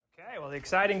The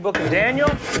exciting book of Daniel,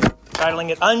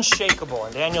 titling it Unshakable,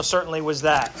 and Daniel certainly was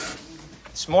that.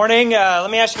 This morning, let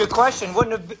me ask you a question.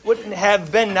 Wouldn't it have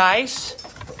been nice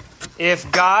if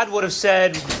God would have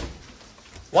said,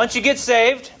 once you get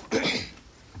saved,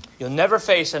 you'll never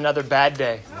face another bad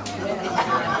day.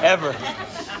 Ever.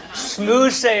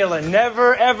 Smooth sailing,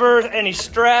 never, ever any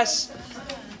stress.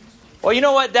 Well, you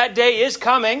know what? That day is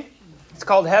coming. It's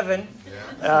called heaven.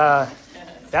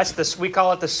 We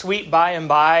call it the sweet by and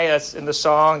by. That's in the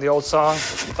song, the old song.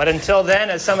 But until then,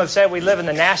 as some have said, we live in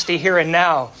the nasty here and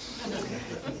now.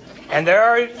 And there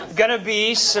are going to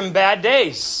be some bad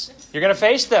days. You're going to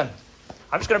face them.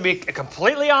 I'm just going to be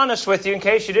completely honest with you in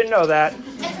case you didn't know that.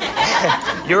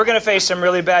 You're going to face some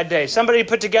really bad days. Somebody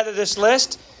put together this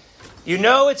list. You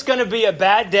know it's going to be a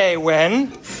bad day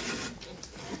when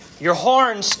your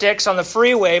horn sticks on the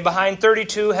freeway behind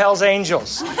 32 Hell's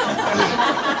Angels.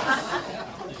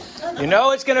 You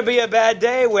know it's going to be a bad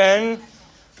day when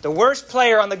the worst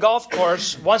player on the golf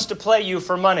course wants to play you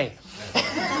for money.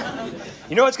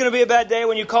 You know it's going to be a bad day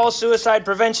when you call suicide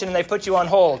prevention and they put you on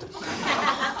hold.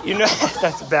 You know,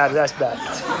 that's bad.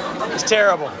 It's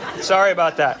terrible. Sorry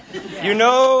about that. You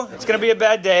know it's going to be a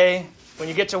bad day when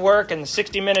you get to work and the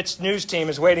 60 Minutes news team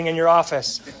is waiting in your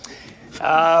office.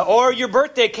 Or your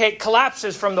birthday cake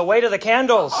collapses from the weight of the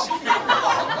candles.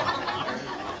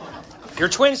 Your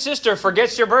twin sister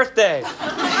forgets your birthday.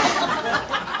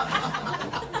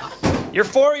 Your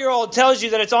 4-year-old tells you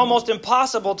that it's almost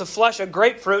impossible to flush a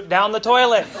grapefruit down the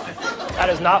toilet. That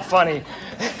is not funny.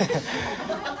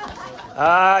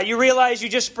 You realize you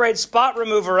just sprayed spot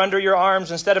remover under your arms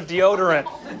instead of deodorant.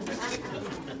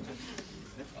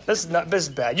 This is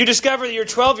bad. You discover that your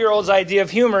 12-year-old's idea of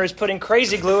humor is putting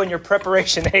crazy glue in your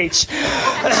preparation H.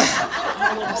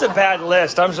 It's a bad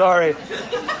list. I'm sorry.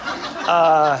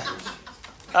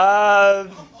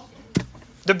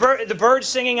 The bird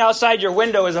singing outside your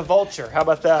window is a vulture. How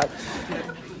about that?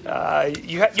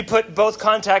 You put both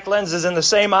contact lenses in the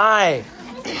same eye.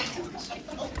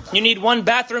 You need one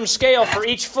bathroom scale for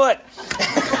each foot.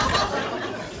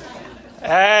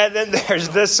 And then there's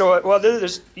this one. Well,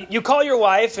 you call your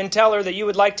wife and tell her that you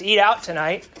would like to eat out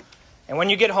tonight. And when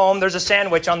you get home, there's a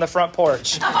sandwich on the front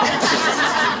porch.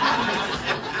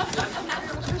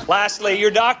 Lastly,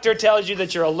 your doctor tells you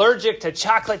that you're allergic to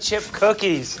chocolate chip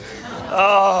cookies.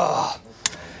 Oh.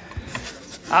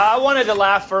 I wanted to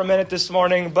laugh for a minute this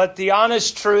morning, but the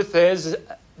honest truth is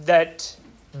that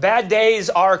bad days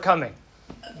are coming.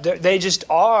 They just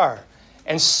are.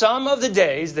 And some of the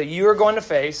days that you are going to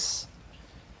face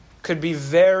could be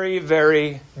very,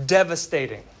 very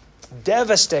devastating.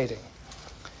 Devastating.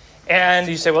 And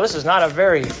you say, well, this is not a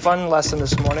very fun lesson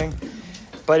this morning,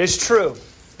 but it's true.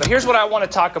 But here's what I want to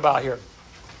talk about here.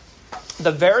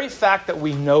 The very fact that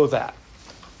we know that,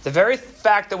 the very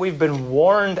fact that we've been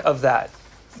warned of that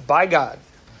by God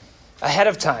ahead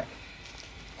of time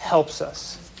helps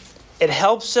us. It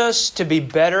helps us to be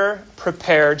better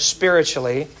prepared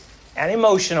spiritually and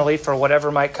emotionally for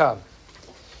whatever might come.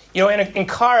 You know, in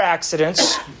car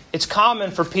accidents, it's common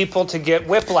for people to get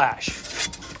whiplash.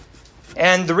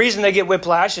 And the reason they get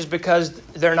whiplash is because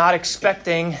they're not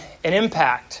expecting an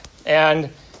impact. And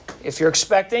if you're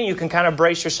expecting, you can kind of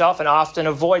brace yourself and often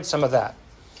avoid some of that.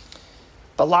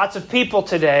 But lots of people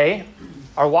today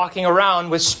are walking around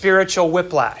with spiritual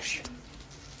whiplash,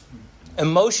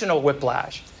 emotional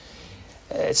whiplash.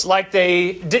 It's like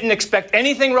they didn't expect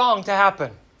anything wrong to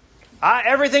happen.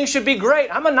 Everything should be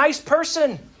great. I'm a nice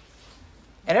person.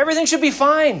 And everything should be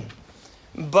fine.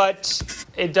 But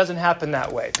it doesn't happen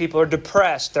that way. People are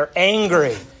depressed. They're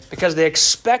angry because they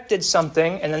expected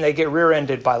something and then they get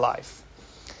rear-ended by life.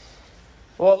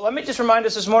 Well, let me just remind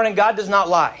us this morning, God does not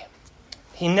lie.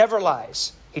 He never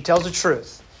lies. He tells the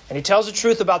truth. And he tells the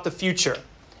truth about the future.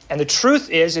 And the truth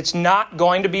is, it's not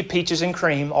going to be peaches and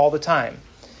cream all the time.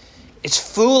 It's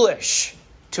foolish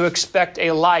to expect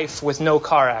a life with no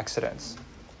car accidents.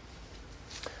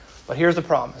 But here's the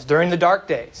promise. During the dark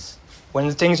days,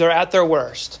 when things are at their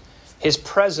worst, His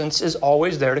presence is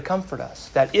always there to comfort us.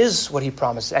 That is what He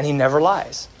promises, and He never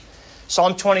lies.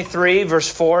 Psalm 23,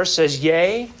 verse 4 says,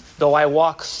 "Yea, though I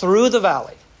walk through the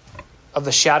valley of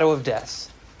the shadow of death,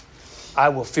 I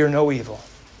will fear no evil.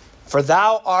 For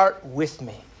thou art with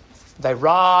me. Thy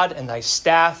rod and thy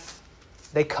staff,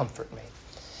 they comfort me."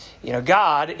 You know,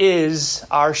 God is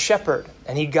our shepherd,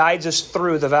 and He guides us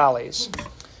through the valleys.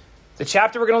 The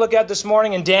chapter we're going to look at this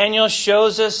morning in Daniel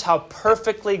shows us how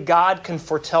perfectly God can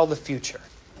foretell the future.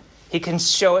 He can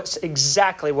show us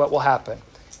exactly what will happen.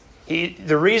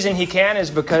 The reason He can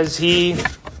is because He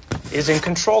is in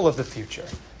control of the future.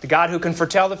 The God who can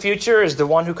foretell the future is the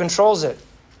one who controls it.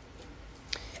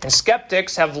 And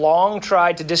skeptics have long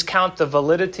tried to discount the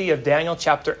validity of Daniel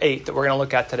chapter 8 that we're going to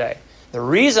look at today. The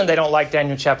reason they don't like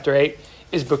Daniel chapter 8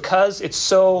 is because it's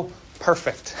so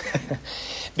perfect.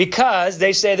 Because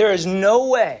they say there is no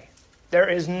way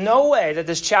that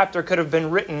this chapter could have been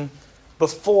written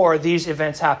before these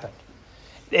events happened.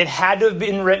 It had to have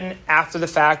been written after the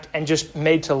fact and just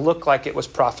made to look like it was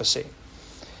prophecy.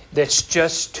 That's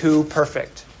just too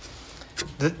perfect.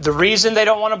 The reason they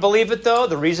don't want to believe it, though,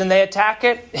 the reason they attack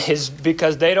it, is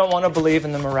because they don't want to believe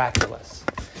in the miraculous.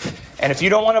 And if you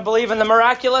don't want to believe in the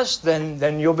miraculous,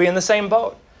 then you'll be in the same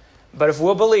boat. But if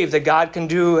we'll believe that God can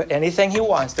do anything He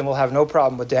wants, then we'll have no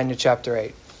problem with Daniel chapter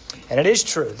 8. And it is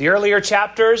true. The earlier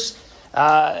chapters,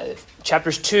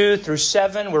 chapters 2 through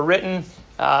 7, were written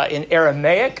in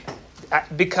Aramaic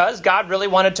because God really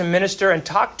wanted to minister and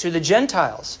talk to the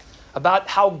Gentiles about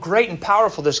how great and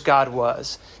powerful this God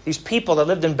was. These people that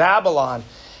lived in Babylon,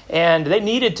 and they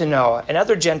needed to know, and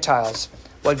other Gentiles,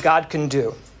 what God can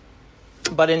do.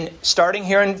 But starting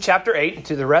here in chapter 8 and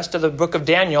through the rest of the book of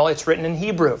Daniel, it's written in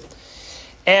Hebrew.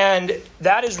 And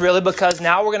that is really because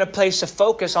now we're going to place a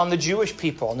focus on the Jewish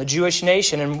people and the Jewish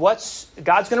nation, and God's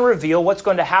going to reveal what's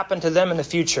going to happen to them in the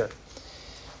future.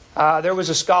 There was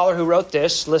a scholar who wrote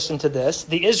this. Listen to this.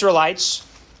 The Israelites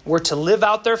were to live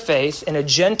out their faith in a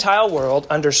Gentile world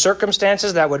under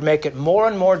circumstances that would make it more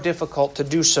and more difficult to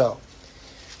do so.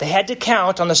 They had to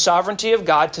count on the sovereignty of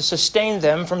God to sustain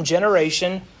them from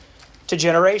generation to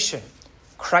generation,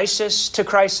 crisis to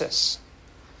crisis.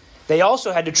 They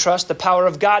also had to trust the power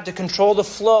of God to control the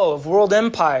flow of world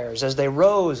empires as they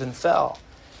rose and fell.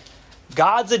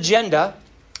 God's agenda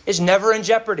is never in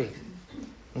jeopardy.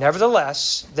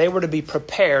 Nevertheless, they were to be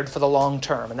prepared for the long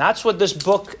term. And that's what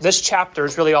this chapter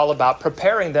is really all about,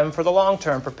 preparing them for the long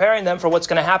term, preparing them for what's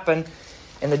going to happen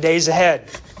in the days ahead.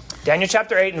 Daniel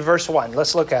chapter 8 and verse 1.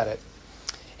 Let's look at it.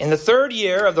 In the 3rd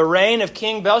year of the reign of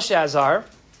King Belshazzar,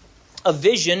 a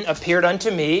vision appeared unto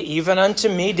me, even unto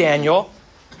me, Daniel,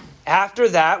 after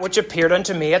that which appeared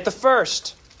unto me at the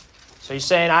first. So he's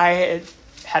saying, I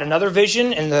had another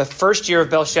vision in the 1st year of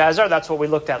Belshazzar. That's what we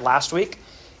looked at last week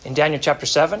in Daniel chapter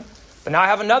 7. But now I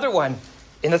have another one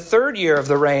in the 3rd year of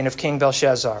the reign of King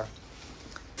Belshazzar.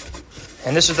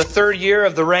 And this is the 3rd year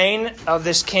of the reign of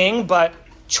this king, but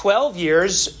 12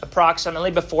 years approximately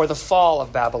before the fall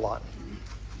of Babylon.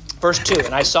 Verse 2,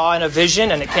 and I saw in a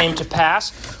vision, and it came to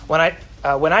pass, when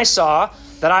I saw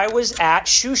that I was at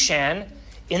Shushan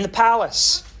in the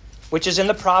palace, which is in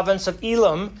the province of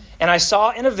Elam, and I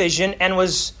saw in a vision and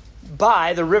was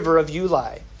by the river of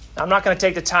Ulai. Now, I'm not going to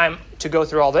take the time to go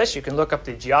through all this. You can look up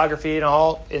the geography and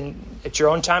all at your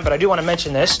own time, but I do want to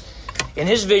mention this. In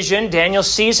his vision, Daniel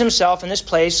sees himself in this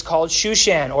place called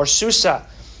Shushan, or Susa,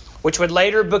 which would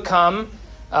later become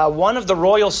one of the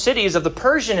royal cities of the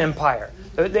Persian Empire,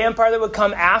 the empire that would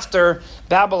come after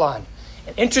Babylon.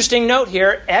 An interesting note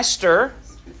here, Esther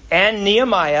and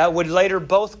Nehemiah would later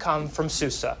both come from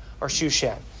Susa, or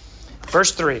Shushan.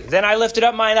 Verse 3, then I lifted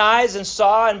up mine eyes and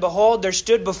saw, and behold, there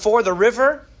stood before the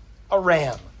river a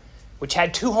ram, which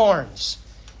had 2 horns.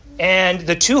 And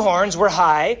the 2 horns were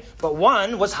high, but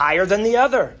one was higher than the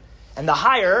other. And the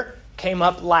higher came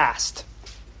up last.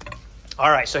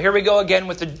 All right, so here we go again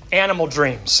with the animal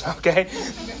dreams, okay?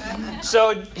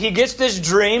 So he gets this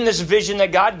dream, this vision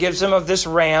that God gives him of this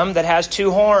ram that has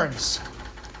 2 horns.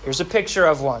 Here's a picture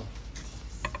of one.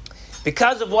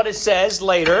 Because of what it says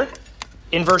later,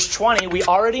 in verse 20, we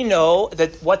already know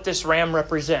that what this ram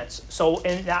represents. So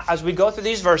as we go through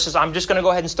these verses, I'm just going to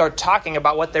go ahead and start talking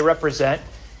about what they represent.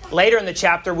 Later in the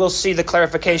chapter, we'll see the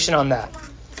clarification on that.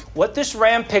 What this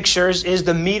ram pictures is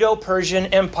the Medo-Persian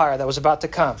Empire that was about to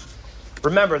come.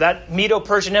 Remember, that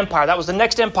Medo-Persian Empire, that was the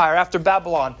next empire after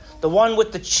Babylon. The one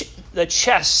with the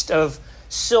chest of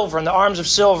silver and the arms of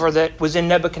silver that was in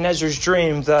Nebuchadnezzar's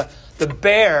dream. The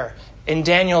bear in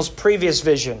Daniel's previous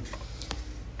vision.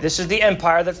 This is the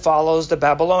empire that follows the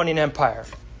Babylonian Empire.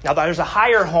 Now, there's a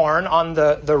higher horn on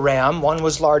the ram. One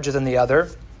was larger than the other.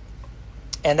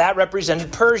 And that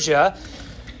represented Persia.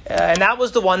 And that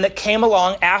was the one that came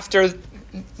along after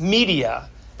Media.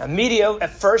 Now, Media at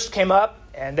first came up,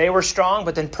 and they were strong,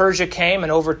 but then Persia came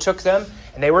and overtook them,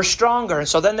 and they were stronger. And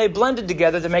so then they blended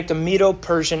together to make the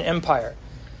Medo-Persian Empire.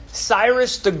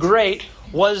 Cyrus the Great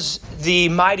was the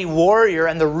mighty warrior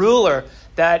and the ruler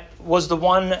that was the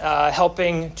one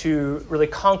helping to really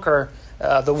conquer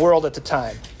the world at the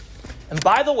time. And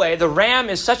by the way, the ram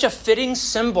is such a fitting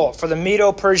symbol for the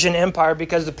Medo-Persian Empire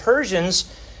because the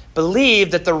Persians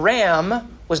believed that the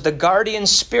ram was the guardian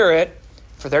spirit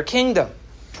for their kingdom.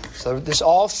 So this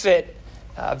all fit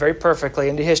very perfectly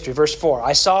into history. Verse 4,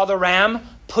 I saw the ram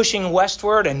pushing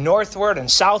westward and northward and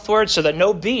southward so that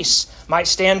no beast might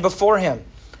stand before him.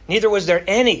 Neither was there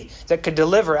any that could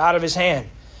deliver out of his hand.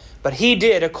 But he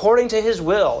did according to his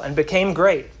will and became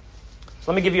great.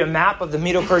 So let me give you a map of the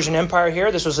Medo-Persian Empire here.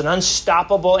 This was an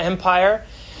unstoppable empire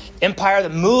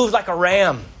that moved like a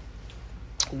ram.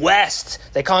 West,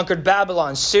 they conquered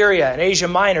Babylon, Syria, and Asia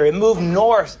Minor. It moved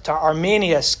north to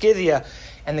Armenia, Scythia,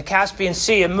 and the Caspian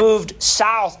Sea. It moved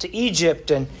south to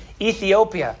Egypt and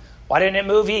Ethiopia. Why didn't it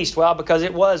move east? Well, because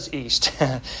it was east.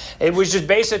 It was just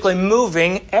basically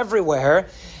moving everywhere.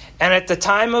 And at the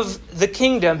time of the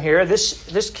kingdom here,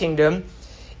 this kingdom,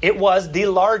 it was the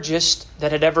largest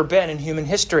that had ever been in human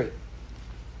history.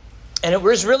 And it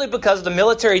was really because of the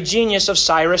military genius of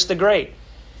Cyrus the Great.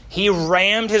 He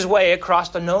rammed his way across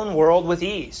the known world with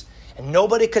ease, and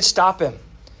nobody could stop him.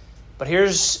 But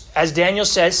here's, as Daniel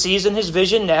says, sees in his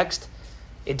vision next,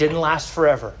 it didn't last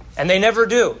forever. And they never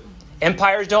do.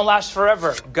 Empires don't last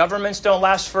forever. Governments don't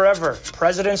last forever.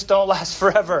 Presidents don't last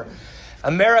forever.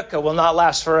 America will not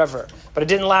last forever. But it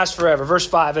didn't last forever. Verse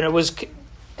 5,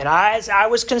 and as I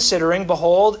was considering,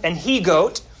 behold, an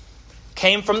he-goat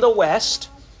came from the west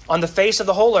on the face of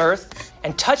the whole earth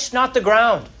and touched not the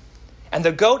ground. And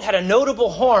the goat had a notable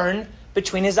horn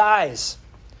between his eyes.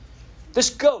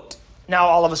 This goat now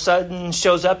all of a sudden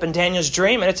shows up in Daniel's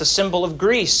dream, and it's a symbol of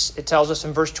Greece. It tells us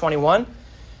in verse 21,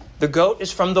 the goat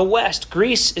is from the west.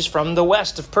 Greece is from the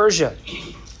west of Persia.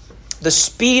 The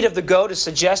speed of the goat is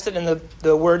suggested, and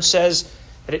the word says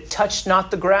that it touched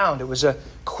not the ground. It was a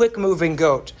quick-moving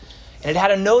goat. And it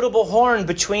had a notable horn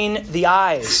between the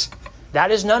eyes.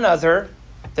 That is none other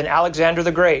than Alexander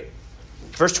the Great.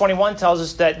 Verse 21 tells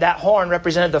us that horn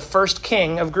represented the first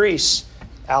king of Greece,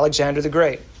 Alexander the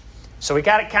Great. So we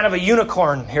got kind of a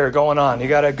unicorn here going on. You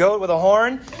got a goat with a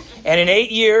horn. And in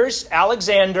 8 years,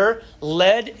 Alexander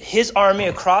led his army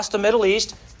across the Middle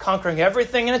East, conquering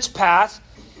everything in its path.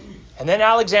 And then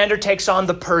Alexander takes on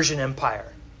the Persian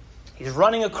Empire. He's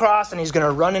running across and he's going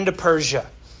to run into Persia.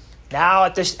 Now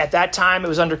at that time, it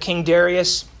was under King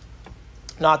Darius,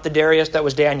 not the Darius that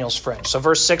was Daniel's friend. So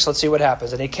verse 6, let's see what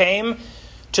happens. And he came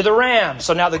to the ram.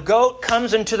 So now the goat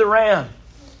comes into the ram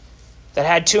that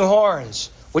had 2 horns,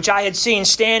 which I had seen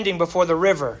standing before the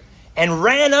river, and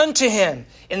ran unto him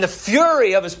in the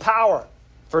fury of his power.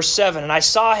 Verse 7, and I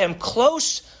saw him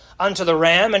close unto the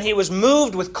ram, and he was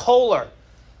moved with choler.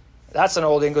 That's an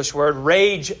old English word.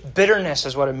 Rage, bitterness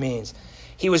is what it means.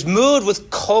 He was moved with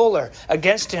choler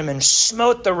against him and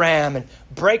smote the ram and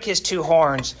brake his 2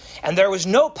 horns. And there was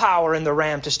no power in the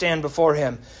ram to stand before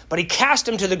him. But he cast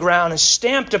him to the ground and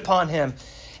stamped upon him.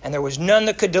 And there was none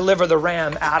that could deliver the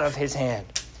ram out of his hand.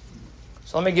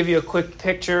 So let me give you a quick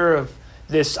picture of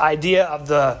this idea of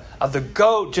the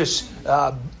goat just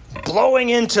blowing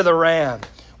into the ram.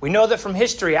 We know that from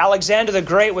history, Alexander the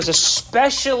Great was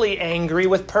especially angry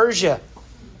with Persia.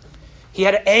 He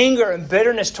had anger and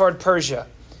bitterness toward Persia.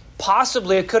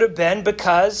 Possibly it could have been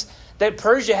because that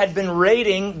Persia had been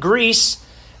raiding Greece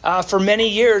for many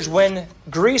years when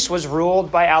Greece was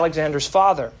ruled by Alexander's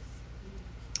father.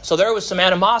 So there was some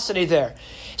animosity there.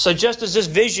 So just as this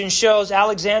vision shows,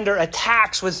 Alexander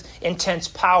attacks with intense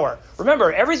power.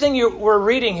 Remember, everything we're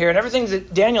reading here and everything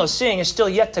that Daniel is seeing is still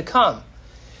yet to come.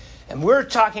 And we're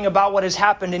talking about what has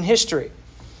happened in history.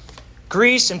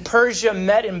 Greece and Persia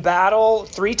met in battle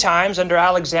 3 times under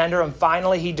Alexander, and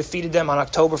finally he defeated them on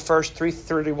October 1st,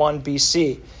 331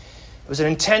 BC. It was an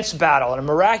intense battle and a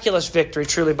miraculous victory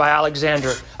truly by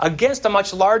Alexander against a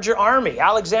much larger army.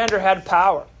 Alexander had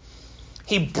power.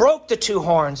 He broke the 2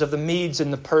 horns of the Medes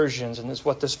and the Persians, and this is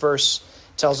what this verse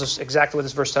tells us, exactly what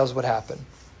this verse tells us would happen.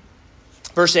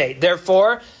 Verse 8,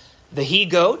 therefore the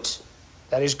he-goat,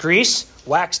 that is Greece,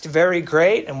 waxed very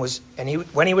great,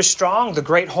 when he was strong, the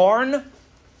great horn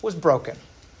was broken.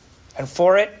 And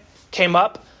for it came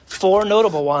up 4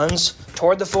 notable ones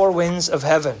toward the 4 winds of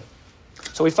heaven.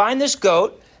 So we find this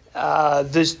goat,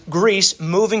 this Greece,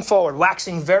 moving forward,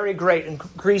 waxing very great. And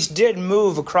Greece did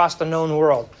move across the known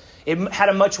world. It had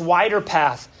a much wider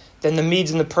path than the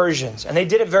Medes and the Persians. And they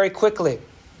did it very quickly.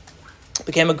 It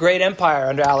became a great empire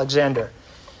under Alexander.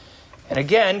 And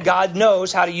again, God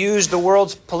knows how to use the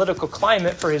world's political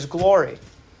climate for his glory.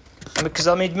 And because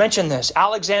let me mention this,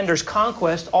 Alexander's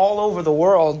conquest all over the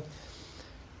world,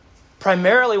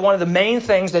 primarily one of the main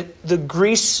things that the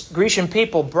Grecian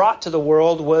people brought to the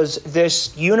world was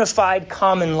this unified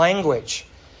common language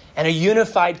and a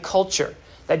unified culture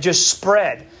that just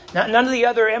spread. Now, none of the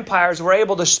other empires were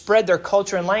able to spread their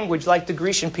culture and language like the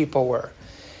Grecian people were.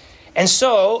 And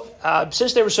so,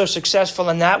 since they were so successful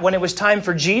in that, when it was time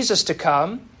for Jesus to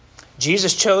come,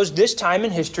 Jesus chose this time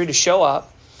in history to show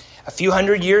up a few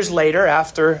hundred years later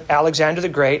after Alexander the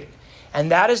Great,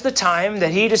 And that is the time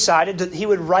that he decided that he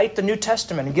would write the New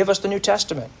Testament and give us the New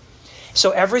Testament.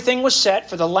 So everything was set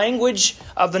for the language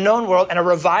of the known world and a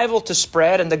revival to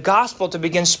spread and the gospel to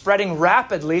begin spreading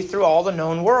rapidly through all the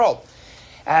known world.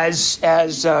 As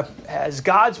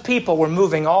God's people were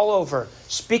moving all over,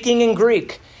 speaking in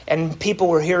Greek, and people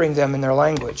were hearing them in their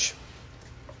language.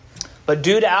 But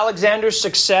due to Alexander's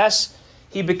success,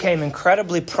 he became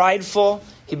incredibly prideful.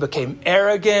 He became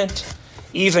arrogant,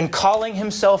 even calling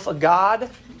himself a god.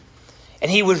 And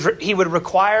he would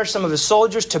require some of his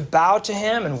soldiers to bow to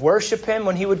him and worship him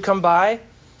when he would come by.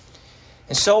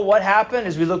 And so what happened,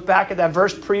 as we look back at that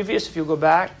verse previous, if you go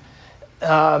back,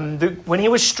 when he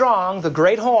was strong, the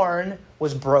great horn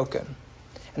was broken.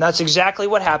 And that's exactly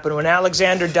what happened. When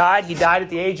Alexander died, he died at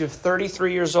the age of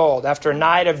 33 years old after a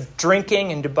night of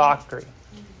drinking and debauchery.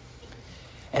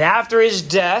 And after his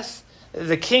death,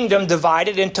 the kingdom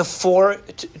divided into four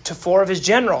of his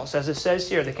generals, as it says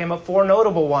here. There came up four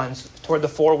notable ones toward the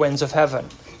four winds of heaven.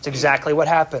 It's exactly what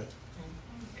happened.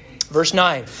 Verse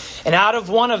 9, and out of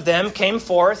one of them came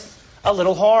forth a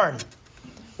little horn,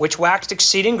 which waxed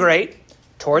exceeding great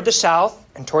toward the south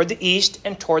and toward the east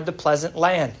and toward the pleasant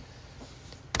land.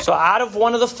 So out of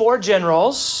one of the four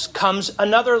generals comes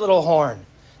another little horn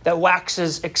that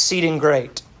waxes exceeding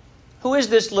great. Who is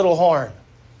this little horn?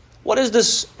 What does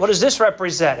this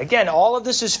represent? Again, all of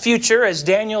this is future as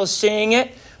Daniel is seeing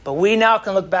it, but we now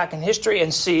can look back in history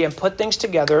and see and put things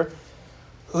together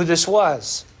who this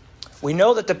was. We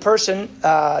know that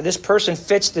this person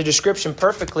fits the description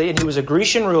perfectly, and he was a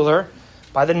Grecian ruler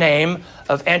by the name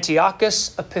of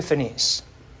Antiochus Epiphanes.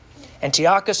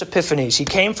 Antiochus Epiphanes. He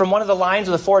came from one of the lines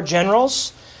of the four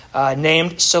generals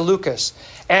named Seleucus.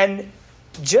 And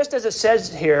just as it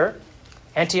says here,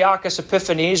 Antiochus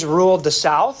Epiphanes ruled the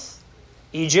south,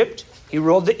 Egypt. He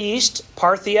ruled the east,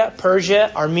 Parthia,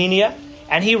 Persia, Armenia.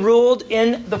 And he ruled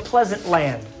in the pleasant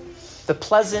land. The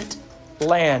pleasant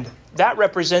land. That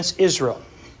represents Israel.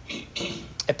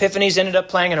 Epiphanes ended up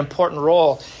playing an important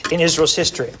role in Israel's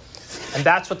history. And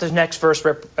that's what the next verse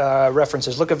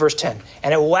references. Look at verse 10.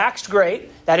 And it waxed great,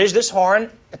 that is this horn,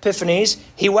 Epiphanes,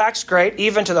 he waxed great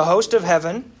even to the host of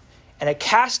heaven, and it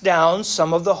cast down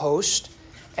some of the host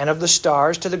and of the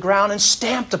stars to the ground and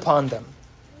stamped upon them.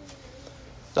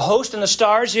 The host and the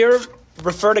stars here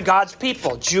refer to God's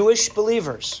people, Jewish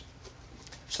believers.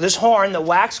 So this horn that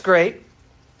waxed great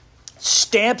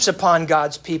stamps upon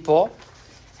God's people,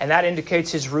 and that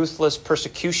indicates his ruthless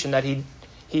persecution that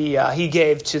he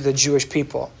gave to the Jewish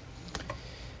people.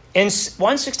 In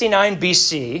 169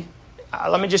 BC,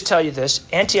 let me just tell you this,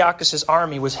 Antiochus'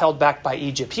 army was held back by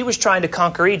Egypt. He was trying to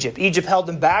conquer Egypt. Egypt held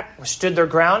them back, stood their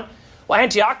ground. Well,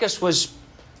 Antiochus was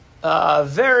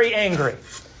very angry.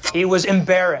 He was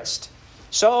embarrassed.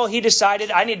 So he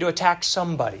decided, I need to attack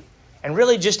somebody. And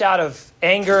really just out of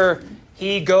anger,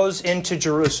 he goes into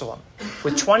Jerusalem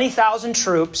with 20,000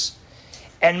 troops,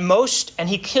 and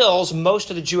he kills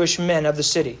most of the Jewish men of the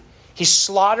city. He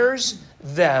slaughters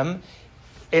them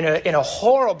in a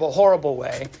horrible, horrible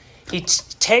way. He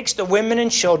takes the women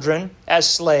and children as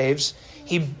slaves.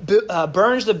 He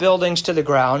burns the buildings to the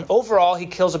ground. Overall, he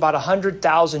kills about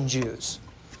 100,000 Jews.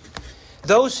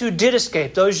 Those who did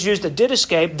escape, those Jews that did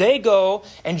escape, they go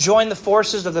and join the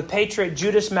forces of the patriot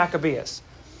Judas Maccabeus.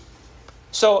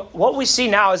 So what we see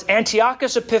now is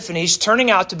Antiochus Epiphanes turning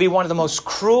out to be one of the most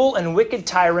cruel and wicked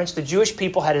tyrants the Jewish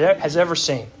people has ever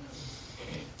seen.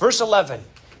 Verse 11,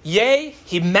 yea,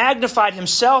 he magnified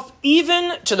himself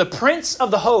even to the prince of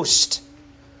the host,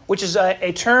 which is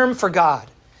a term for God.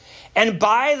 And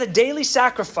by him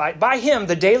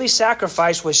the daily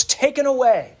sacrifice was taken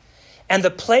away, and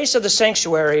the place of the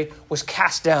sanctuary was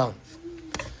cast down.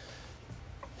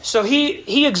 So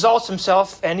he exalts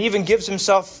himself and even gives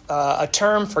himself a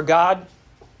term for God.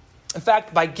 In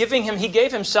fact, he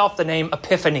gave himself the name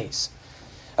Epiphanes.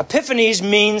 Epiphanes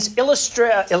means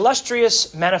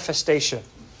illustrious manifestation.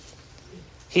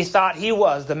 He thought he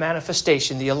was the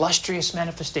manifestation, the illustrious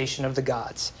manifestation of the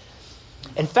gods.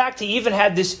 In fact, he even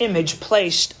had this image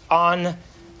placed on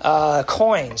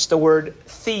coins, the word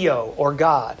Theo or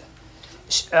God,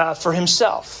 for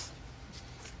himself.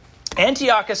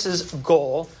 Antiochus'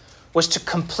 goal was to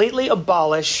completely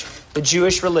abolish the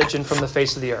Jewish religion from the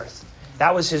face of the earth.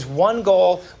 That was his one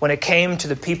goal when it came to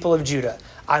the people of Judah.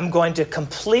 I'm going to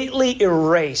completely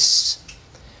erase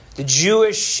the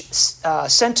Jewish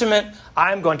sentiment.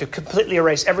 I'm going to completely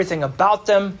erase everything about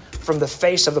them from the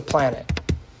face of the planet.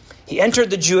 He entered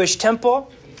the Jewish temple,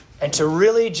 and to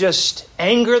really just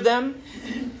anger them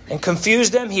and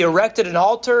confuse them, he erected an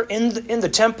altar in the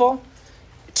temple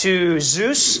to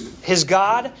Zeus, his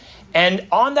god, and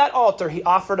on that altar he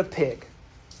offered a pig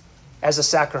as a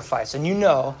sacrifice. And you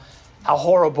know how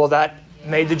horrible that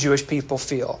made the Jewish people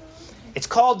feel. It's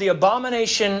called the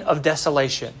abomination of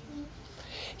desolation.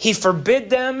 He forbid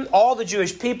them, all the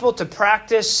Jewish people, to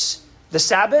practice the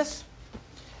Sabbath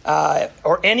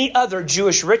or any other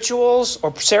Jewish rituals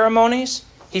or ceremonies.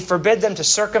 He forbid them to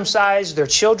circumcise their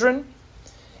children.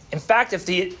 In fact, if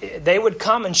they would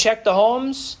come and check the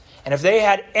homes, and if they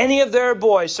had any of their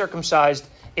boys circumcised,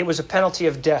 it was a penalty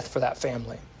of death for that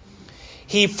family.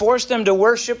 He forced them to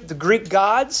worship the Greek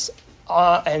gods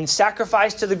and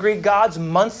sacrifice to the Greek gods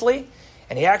monthly.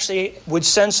 And he actually would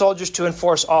send soldiers to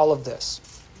enforce all of this.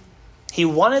 He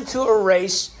wanted to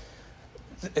erase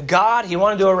God. He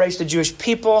wanted to erase the Jewish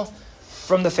people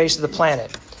from the face of the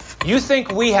planet. You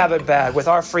think we have it bad with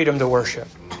our freedom to worship.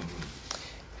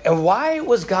 And why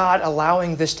was God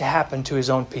allowing this to happen to his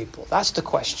own people? That's the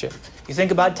question. You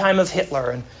think about the time of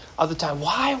Hitler and other time.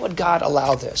 Why would God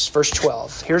allow this? Verse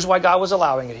 12. Here's why God was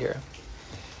allowing it here.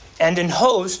 And an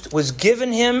host was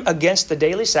given him against the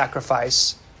daily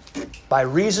sacrifice by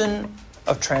reason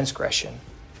of transgression.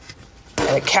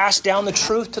 And it cast down the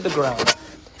truth to the ground.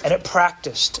 And it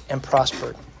practiced and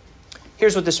prospered.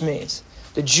 Here's what this means.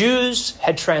 The Jews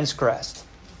had transgressed.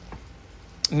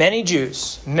 Many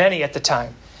Jews, many at the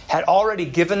time, had already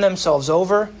given themselves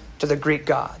over to the Greek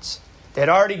gods. They had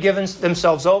already given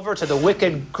themselves over to the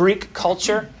wicked Greek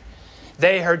culture.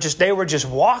 They were just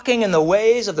walking in the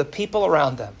ways of the people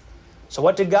around them. So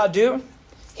what did God do?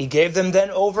 He gave them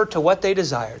then over to what they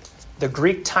desired. The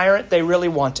Greek tyrant they really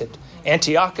wanted.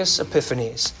 Antiochus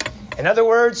Epiphanes. In other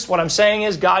words, what I'm saying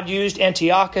is God used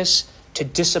Antiochus to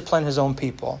discipline his own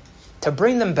people. To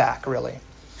bring them back, really.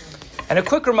 And a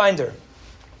quick reminder.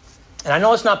 And I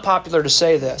know it's not popular to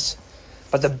say this.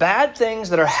 But the bad things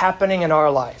that are happening in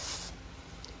our life,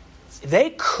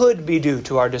 they could be due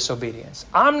to our disobedience.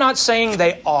 I'm not saying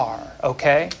they are,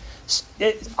 okay?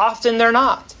 Often they're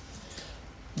not.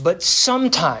 But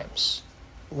sometimes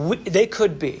they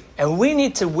could be. And we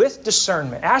need to, with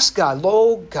discernment, ask God,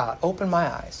 "Oh God, open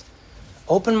my eyes.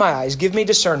 Open my eyes. Give me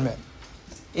discernment.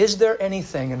 Is there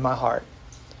anything in my heart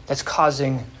that's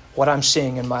causing what I'm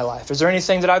seeing in my life? Is there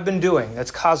anything that I've been doing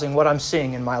that's causing what I'm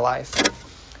seeing in my life?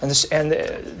 And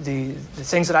the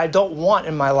things that I don't want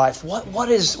in my life, what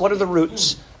are the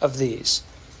roots of these?"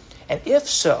 And if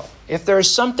so, if there is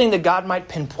something that God might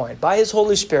pinpoint by his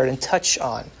Holy Spirit and touch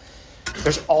on,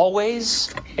 there's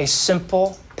always a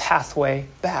simple pathway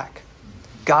back.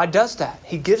 God does that.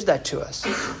 He gives that to us.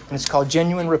 And it's called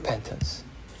genuine repentance.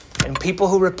 And people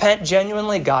who repent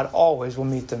genuinely, God always will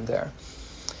meet them there.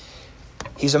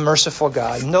 He's a merciful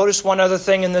God. Notice one other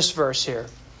thing in this verse here. It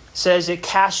says it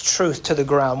cast truth to the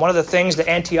ground. One of the things that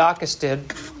Antiochus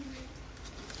did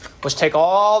was take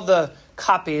all the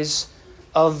copies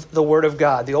of the Word of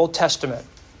God, the Old Testament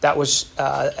that was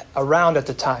around at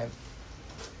the time.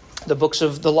 The books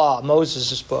of the law,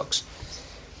 Moses' books.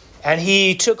 And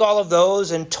he took all of those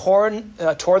and tore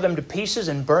them to pieces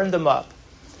and burned them up.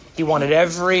 He wanted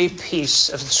every piece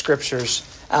of the scriptures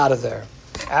out of there.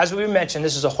 As we mentioned,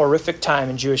 this is a horrific time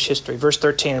in Jewish history. Verse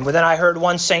 13, "And then I heard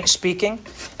one saint speaking,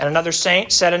 and another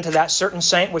saint said unto that certain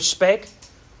saint which spake,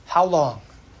 How long?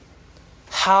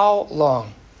 How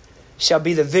long shall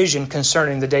be the vision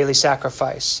concerning the daily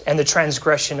sacrifice and the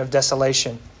transgression of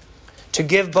desolation? To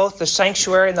give both the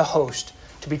sanctuary and the host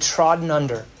to be trodden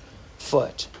under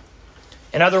foot."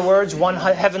 In other words, one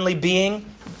heavenly being,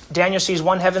 Daniel sees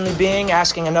one heavenly being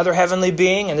asking another heavenly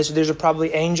being, and these are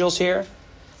probably angels here,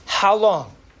 "How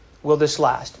long will this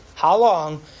last? How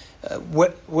long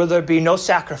will there be no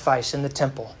sacrifice in the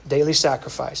temple, daily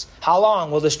sacrifice? How long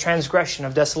will this transgression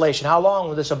of desolation, how long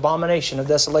will this abomination of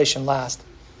desolation last?"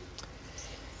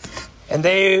 And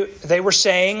they were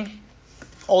saying,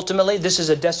 ultimately, this is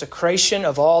a desecration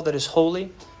of all that is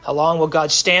holy. How long will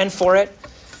God stand for it?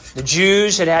 The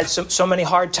Jews had so many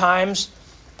hard times,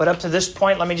 but up to this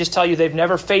point, let me just tell you, they've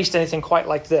never faced anything quite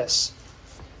like this.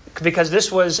 Because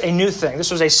this was a new thing. This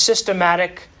was a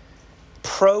systematic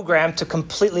program to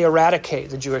completely eradicate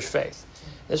the Jewish faith.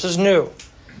 This was new.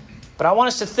 But I want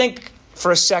us to think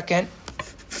for a second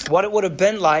what it would have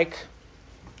been like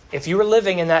if you were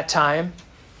living in that time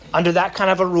under that kind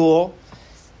of a rule,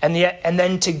 and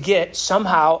then to get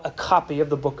somehow a copy of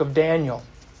the book of Daniel.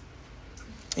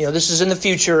 You know, this is in the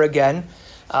future again,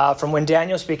 from when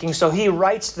Daniel's speaking. So he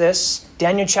writes this,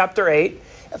 Daniel chapter 8,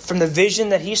 from the vision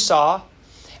that he saw.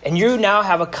 And you now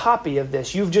have a copy of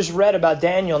this. You've just read about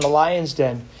Daniel in the lion's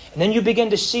den. And then you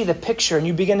begin to see the picture, and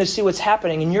you begin to see what's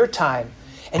happening in your time.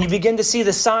 And you begin to see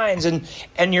the signs,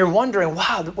 and you're wondering,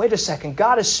 wow, wait a second.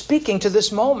 God is speaking to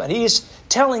this moment. He's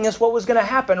telling us what was going to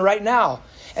happen right now.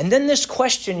 And then this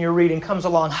question you're reading comes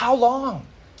along. How long?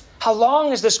 How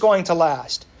long is this going to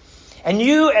last? And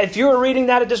if you were reading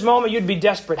that at this moment, you'd be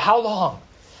desperate. How long?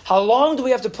 How long do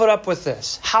we have to put up with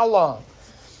this? How long?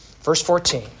 Verse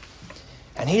 14.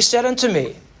 And he said unto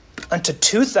me, unto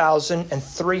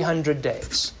 2,300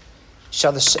 days,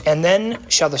 and then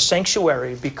shall the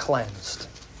sanctuary be cleansed.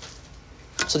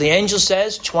 So the angel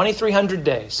says 2,300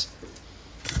 days,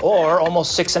 or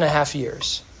almost 6.5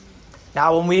 years.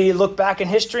 Now, when we look back in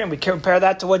history and we compare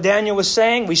that to what Daniel was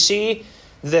saying, we see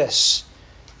this,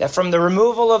 that from the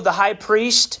removal of the high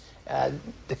priest,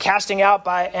 the casting out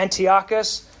by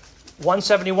Antiochus,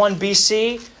 171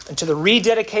 BC, and to the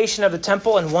rededication of the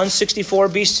temple in 164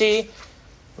 BC,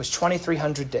 was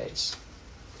 2,300 days.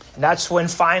 And that's when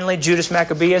finally Judas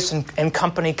Maccabeus and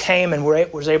company came and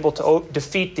was able to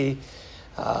defeat the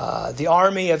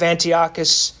army of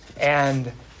Antiochus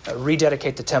and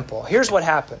rededicate the temple. Here's what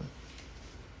happened.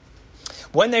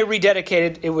 When they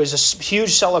rededicated, it was a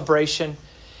huge celebration,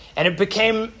 and it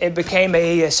became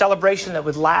a celebration that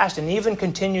would last and even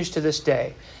continues to this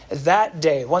day. That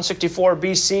day, 164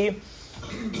 BC,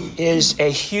 is a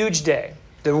huge day.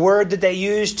 The word that they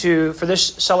use for this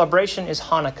celebration is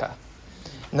Hanukkah.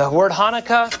 And the word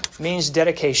Hanukkah means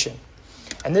dedication.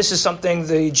 And this is something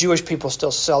the Jewish people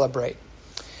still celebrate.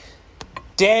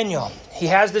 Daniel, he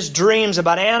has these dreams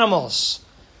about animals.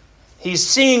 He's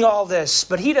seeing all this,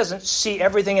 but he doesn't see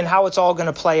everything and how it's all going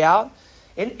to play out.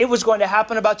 It was going to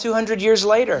happen about 200 years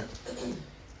later.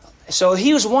 So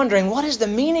he was wondering, what is the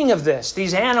meaning of this?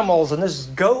 These animals and this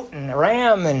goat and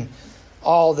ram and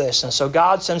all this. And so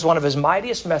God sends one of his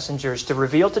mightiest messengers to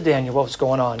reveal to Daniel what was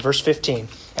going on. Verse 15.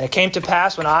 And it came to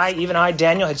pass when even I,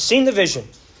 Daniel, had seen the vision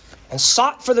and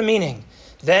sought for the meaning.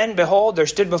 Then, behold, there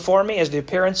stood before me as the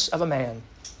appearance of a man.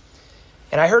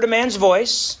 And I heard a man's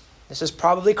voice, this is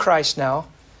probably Christ now,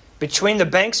 between the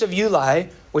banks of Ulai,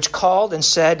 which called and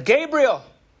said, Gabriel,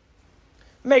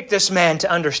 make this man to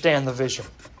understand the vision.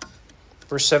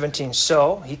 Verse 17,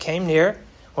 so he came near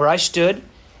where I stood,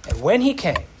 and when he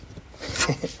came,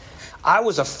 I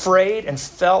was afraid and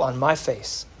fell on my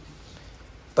face.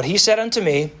 But he said unto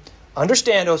me,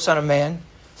 understand, O son of man,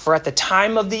 for at the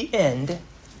time of the end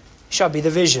shall be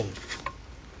the vision.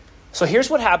 So here's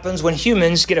what happens when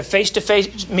humans get a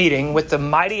face-to-face meeting with the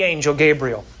mighty angel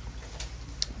Gabriel.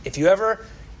 If you ever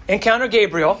encounter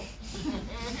Gabriel,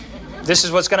 this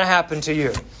is what's going to happen to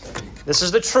you. This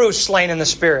is the true slain in the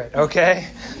spirit, okay?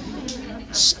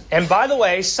 And by the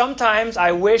way, sometimes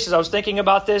I wish, as I was thinking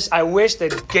about this, I wish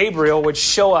that Gabriel would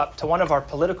show up to one of our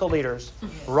political leaders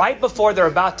right before they're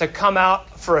about to come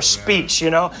out for a speech,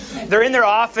 They're in their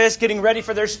office getting ready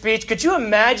for their speech. Could you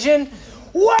imagine?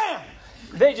 Wham!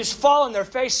 They just fall on their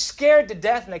face, scared to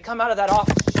death, and they come out of that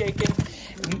office shaking.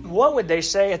 What would they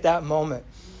say at that moment?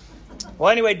 Well,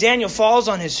 anyway, Daniel falls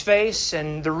on his face,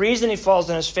 and the reason he falls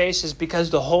on his face is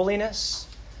because the holiness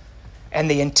and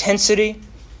the intensity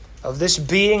of this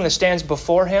being that stands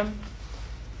before him.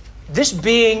 This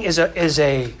being is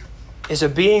a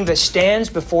being that stands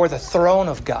before the throne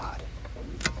of God.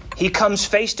 He comes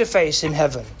face to face in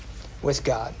heaven with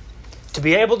God. To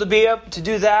be able to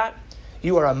do that,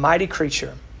 you are a mighty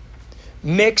creature.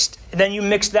 Then you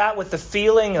mix that with the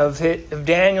feeling of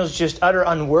Daniel's just utter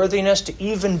unworthiness to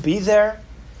even be there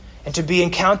and to be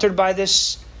encountered by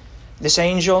this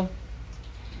angel.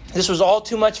 This was all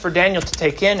too much for Daniel to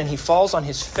take in, and he falls on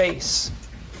his face.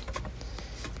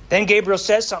 Then Gabriel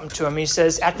says something to him. He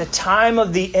says, at the time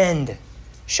of the end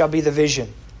shall be the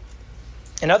vision.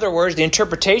 In other words, the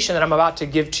interpretation that I'm about to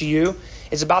give to you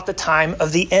is about the time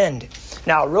of the end.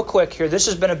 Now, real quick here, this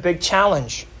has been a big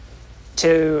challenge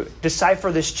to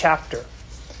decipher this chapter.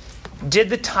 Did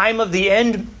the time of the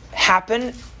end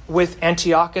happen with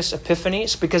Antiochus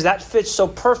Epiphanes? Because that fits so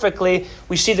perfectly.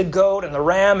 We see the goat and the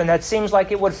ram, and that seems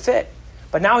like it would fit.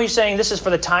 But now he's saying this is for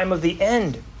the time of the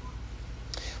end.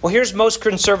 Well, here's most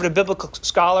conservative biblical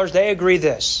scholars. They agree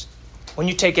this. When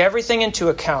you take everything into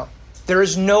account, there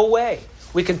is no way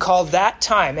we could call that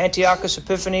time, Antiochus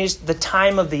Epiphanes, the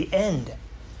time of the end.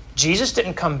 Jesus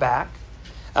didn't come back.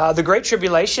 The Great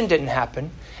Tribulation didn't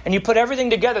happen. And you put everything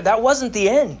together, that wasn't the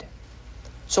end.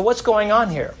 So what's going on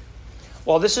here?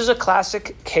 Well, this is a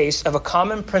classic case of a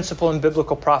common principle in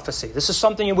biblical prophecy. This is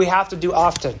something we have to do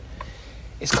often.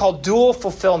 It's called dual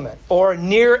fulfillment, or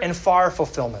near and far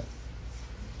fulfillment.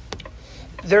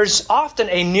 There's often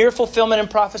a near fulfillment in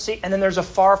prophecy, and then there's a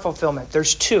far fulfillment.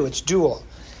 There's two. It's dual.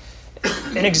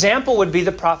 An example would be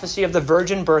the prophecy of the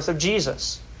virgin birth of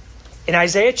Jesus. In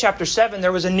Isaiah chapter 7,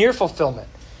 there was a near fulfillment.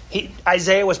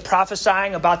 Isaiah was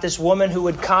prophesying about this woman who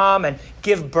would come and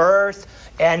give birth,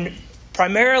 and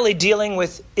primarily dealing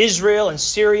with Israel and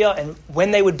Syria and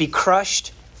when they would be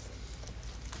crushed.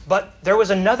 But there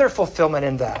was another fulfillment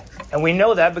in that. And we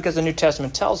know that because the New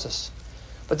Testament tells us.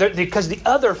 But because the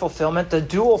other fulfillment, the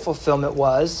dual fulfillment,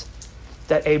 was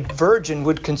that a virgin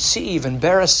would conceive and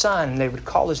bear a son, and they would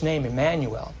call his name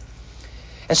Emmanuel.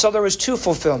 And so there was two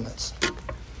fulfillments.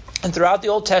 And throughout the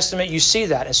Old Testament, you see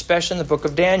that, especially in the book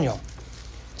of Daniel.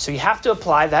 So you have to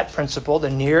apply that principle, the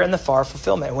near and the far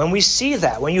fulfillment. And when we see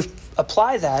that, when you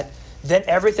apply that, then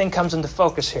everything comes into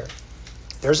focus here.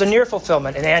 There's a near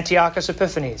fulfillment in Antiochus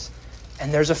Epiphanes,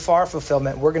 and there's a far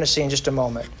fulfillment we're going to see in just a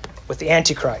moment with the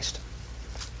Antichrist.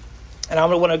 And I'm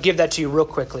going to want to give that to you real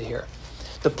quickly here.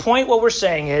 The point what we're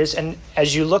saying is, and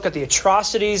as you look at the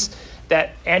atrocities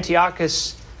that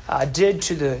Antiochus did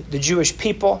to the Jewish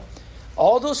people,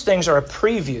 all those things are a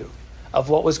preview of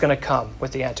what was going to come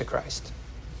with the Antichrist.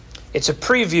 It's a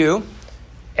preview,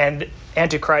 and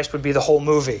Antichrist would be the whole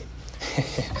movie.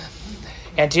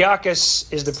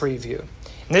 Antiochus is the preview.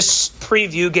 In this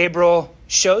preview, Gabriel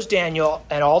shows Daniel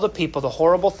and all the people the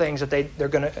horrible things that they're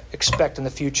going to expect in the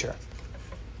future.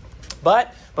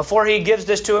 But before he gives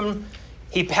this to him,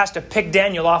 he has to pick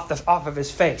Daniel off of his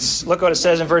face. Look what it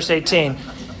says in verse 18.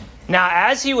 Now,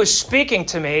 as he was speaking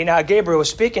to me, Gabriel was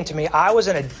speaking to me, I was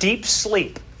in a deep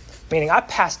sleep, meaning I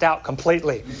passed out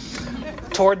completely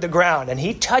toward the ground. And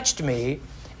he touched me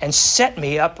and set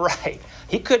me upright.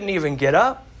 He couldn't even get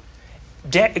up.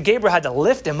 Gabriel had to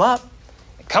lift him up.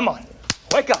 Come on,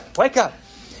 wake up, wake up.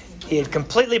 He had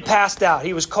completely passed out.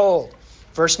 He was cold.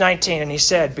 Verse 19, and he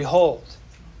said, Behold,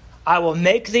 I will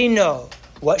make thee know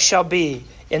what shall be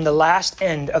in the last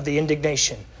end of the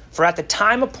indignation. For at the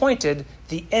time appointed,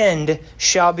 the end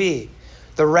shall be.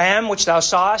 The ram which thou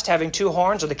sawest having two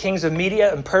horns are the kings of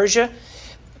Media and Persia,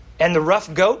 and the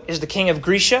rough goat is the king of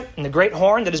Grecia, and the great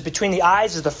horn that is between the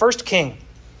eyes is the first king.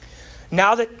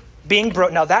 Now that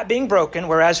being broken,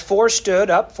 whereas four stood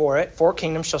up for it, four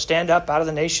kingdoms shall stand up out of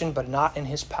the nation, but not in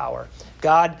his power.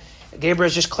 Gabriel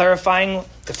is just clarifying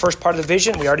the first part of the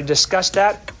vision. We already discussed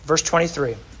that. Verse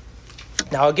 23.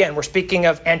 Now again, we're speaking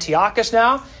of Antiochus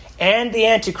now and the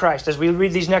Antichrist as we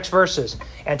read these next verses.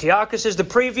 Antiochus is the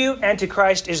preview.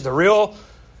 Antichrist is the real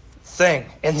thing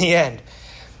in the end.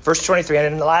 Verse 23.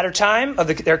 And in the latter time of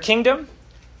their kingdom,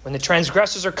 when the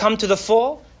transgressors are come to the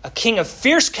full, a king of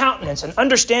fierce countenance and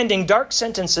understanding dark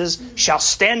sentences shall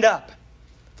stand up.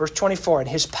 Verse 24. And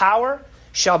his power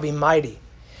shall be mighty,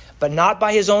 but not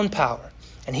by his own power.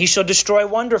 And he shall destroy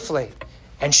wonderfully,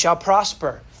 and shall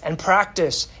prosper, and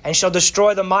practice, and shall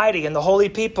destroy the mighty and the holy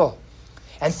people.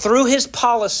 And through his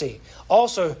policy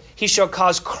also he shall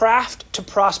cause craft to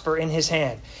prosper in his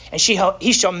hand. And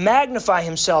he shall magnify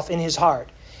himself in his heart,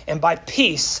 and by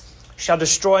peace shall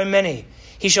destroy many.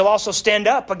 He shall also stand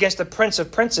up against the prince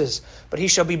of princes, but he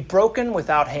shall be broken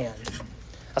without hand.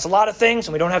 That's a lot of things,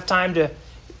 and we don't have time to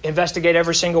investigate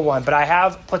every single one. But I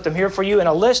have put them here for you in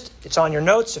a list. It's on your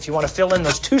notes if you want to fill in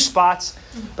those two spots.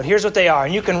 But here's what they are.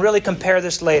 And you can really compare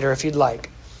this later if you'd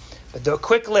like. But the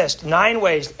quick list, 9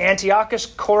 ways Antiochus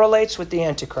correlates with the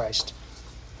Antichrist.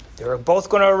 They're both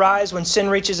going to arise when sin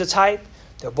reaches its height.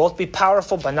 They'll both be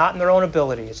powerful, but not in their own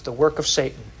ability. It's the work of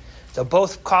Satan. They'll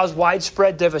both cause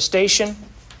widespread devastation.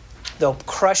 They'll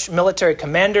crush military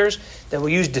commanders. They will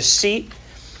use deceit.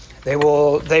 They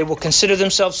will consider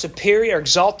themselves superior,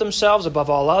 exalt themselves above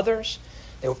all others.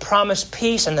 They will promise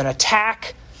peace and then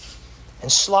attack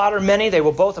and slaughter many. They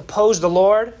will both oppose the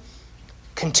Lord,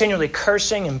 continually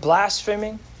cursing and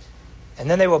blaspheming. And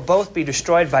then they will both be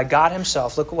destroyed by God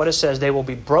himself. Look at what it says. They will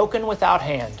be broken without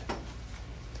hand.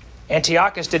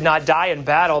 Antiochus did not die in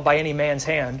battle by any man's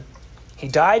hand. He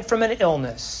died from an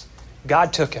illness.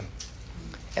 God took him.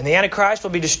 And the Antichrist will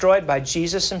be destroyed by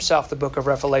Jesus himself, the book of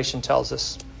Revelation tells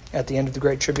us, at the end of the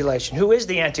Great Tribulation. Who is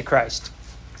the Antichrist?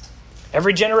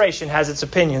 Every generation has its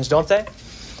opinions, don't they?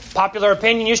 Popular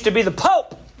opinion used to be the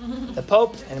Pope. The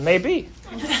Pope, and it may be.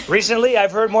 Recently,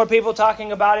 I've heard more people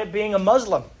talking about it being a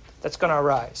Muslim that's going to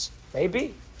arise.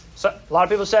 Maybe. So, a lot of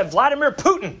people said Vladimir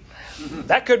Putin.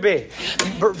 That could be.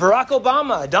 Barack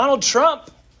Obama, Donald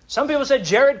Trump. Some people said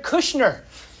Jared Kushner,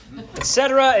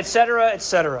 etc., etc.,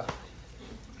 etc.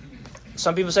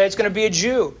 Some people say it's going to be a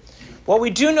Jew. What we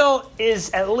do know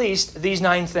is at least these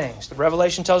 9 things. The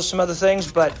Revelation tells us some other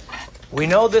things, but we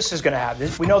know this is going to happen.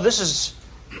 We know this is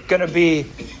going to be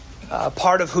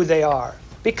part of who they are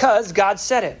because God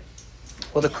said it.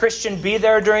 Will the Christian be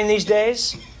there during these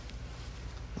days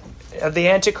of the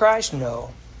Antichrist?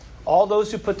 No. All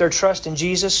those who put their trust in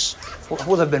Jesus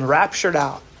will have been raptured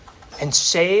out and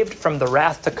saved from the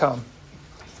wrath to come.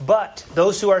 But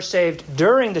those who are saved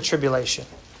during the tribulation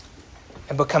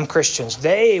and become Christians,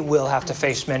 they will have to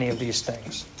face many of these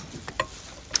things.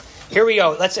 Here we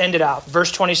go. Let's end it out.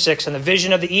 Verse 26, and the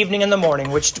vision of the evening and the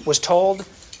morning, which was told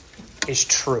is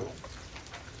true.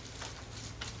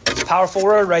 It's a powerful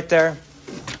word right there.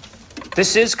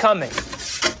 This is coming.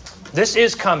 This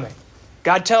is coming.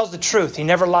 God tells the truth. He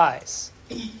never lies.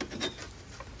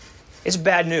 It's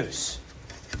bad news.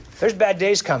 There's bad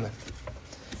days coming.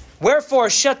 Wherefore,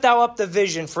 shut thou up the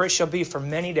vision, for it shall be for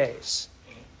many days.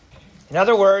 In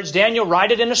other words, Daniel,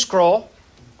 write it in a scroll,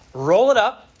 roll it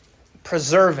up,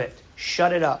 preserve it,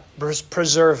 shut it up,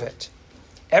 preserve it.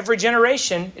 Every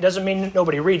generation, it doesn't mean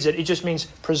nobody reads it, it just means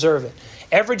preserve it.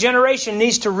 Every generation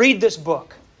needs to read this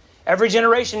book. Every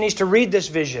generation needs to read this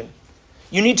vision.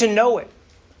 You need to know it.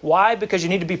 Why? Because you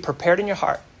need to be prepared in your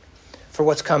heart for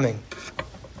what's coming.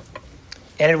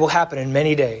 And it will happen in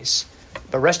many days.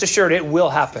 But rest assured, it will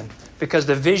happen because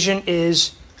the vision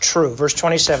is true. Verse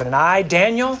 27, and I,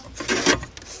 Daniel,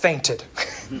 fainted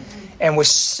and was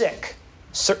sick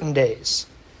certain days.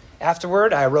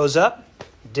 Afterward, I rose up,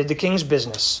 did the king's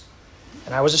business,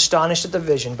 and I was astonished at the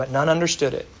vision, but none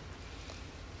understood it.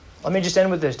 Let me just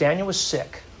end with this. Daniel was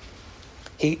sick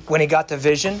when he got the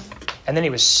vision, and then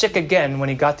he was sick again when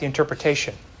he got the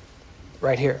interpretation.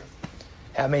 Right here.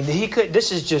 I mean,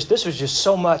 this was just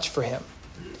so much for him.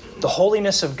 The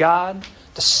holiness of God,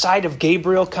 the sight of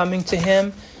Gabriel coming to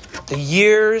him, the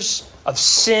years of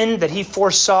sin that he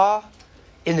foresaw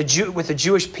with the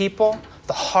Jewish people,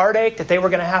 the heartache that they were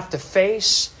going to have to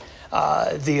face,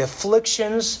 the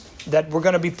afflictions that were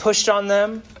going to be pushed on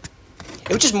them. It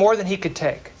was just more than he could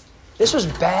take. This was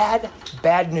bad,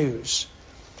 bad news.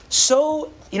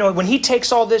 So, when he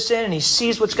takes all this in and he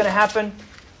sees what's going to happen,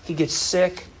 he gets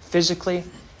sick physically.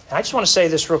 And I just want to say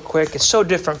this real quick. It's so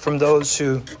different from those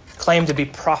who claim to be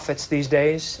prophets these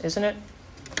days, isn't it?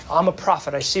 I'm a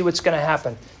prophet. I see what's going to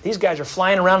happen. These guys are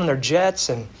flying around in their jets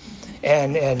and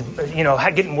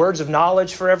getting words of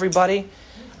knowledge for everybody.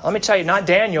 Let me tell you, not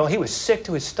Daniel. He was sick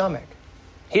to his stomach.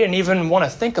 He didn't even want to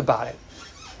think about it.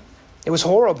 It was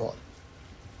horrible.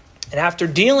 And after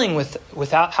dealing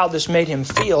with how this made him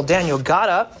feel, Daniel got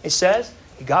up, it says,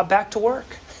 he got back to work.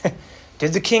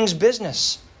 Did the king's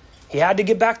business. He had to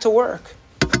get back to work.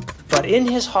 But in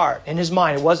his heart, in his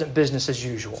mind, it wasn't business as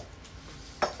usual.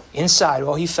 Inside,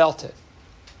 he felt it.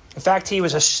 In fact, he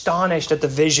was astonished at the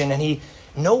vision, and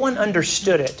no one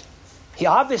understood it. He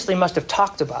obviously must have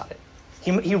talked about it.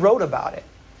 He wrote about it.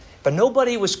 But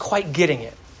nobody was quite getting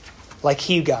it like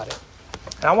he got it.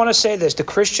 And I want to say this, the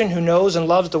Christian who knows and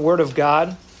loves the Word of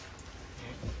God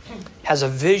has a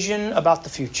vision about the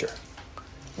future.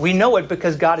 We know it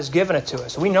because God has given it to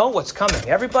us. We know what's coming.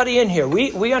 Everybody in here,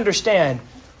 we understand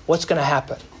what's going to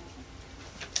happen.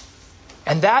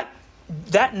 And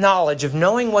that knowledge of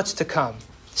knowing what's to come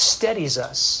steadies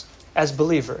us as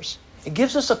believers. It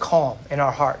gives us a calm in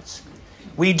our hearts.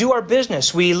 We do our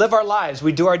business. We live our lives.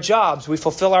 We do our jobs. We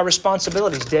fulfill our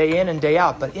responsibilities day in and day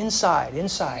out. But inside,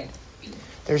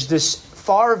 there's this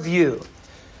far view,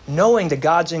 knowing that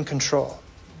God's in control.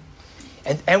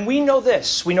 And we know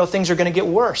this. We know things are going to get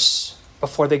worse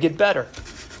before they get better.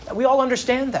 We all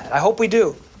understand that. I hope we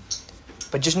do.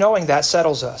 But just knowing that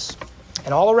settles us.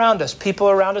 And all around us, people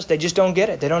around us, they just don't get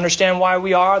it. They don't understand why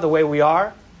we are the way we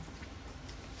are.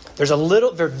 There's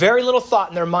very little thought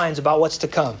in their minds about what's to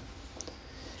come.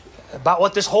 About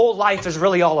what this whole life is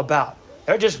really all about.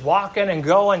 They're just walking and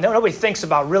going. Nobody thinks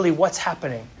about really what's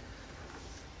happening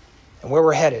and where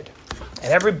we're headed.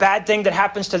 And every bad thing that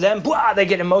happens to them, they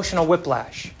get emotional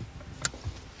whiplash.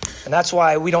 And that's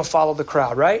why we don't follow the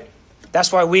crowd, right?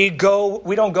 That's why we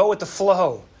don't go with the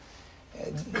flow.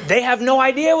 They have no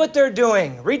idea what they're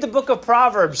doing. Read the book of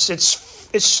Proverbs.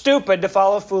 It's stupid to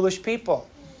follow foolish people.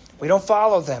 We don't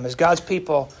follow them as God's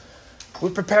people. We're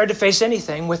prepared to face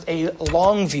anything with a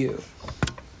long view.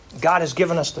 God has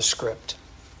given us the script.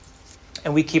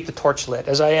 And we keep the torch lit.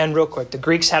 As I end real quick, the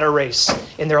Greeks had a race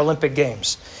in their Olympic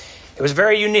Games. It was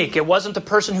very unique. It wasn't the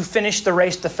person who finished the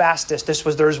race the fastest.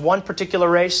 There was one particular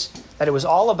race that it was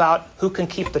all about who can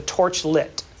keep the torch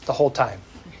lit the whole time.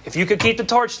 If you could keep the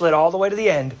torch lit all the way to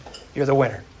the end, you're the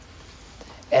winner.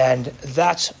 And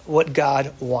that's what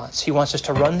God wants. He wants us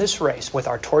to run this race with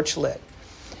our torch lit,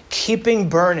 keeping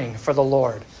burning for the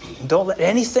Lord. Don't let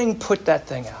anything put that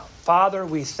thing out. Father,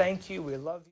 we thank you. We love you.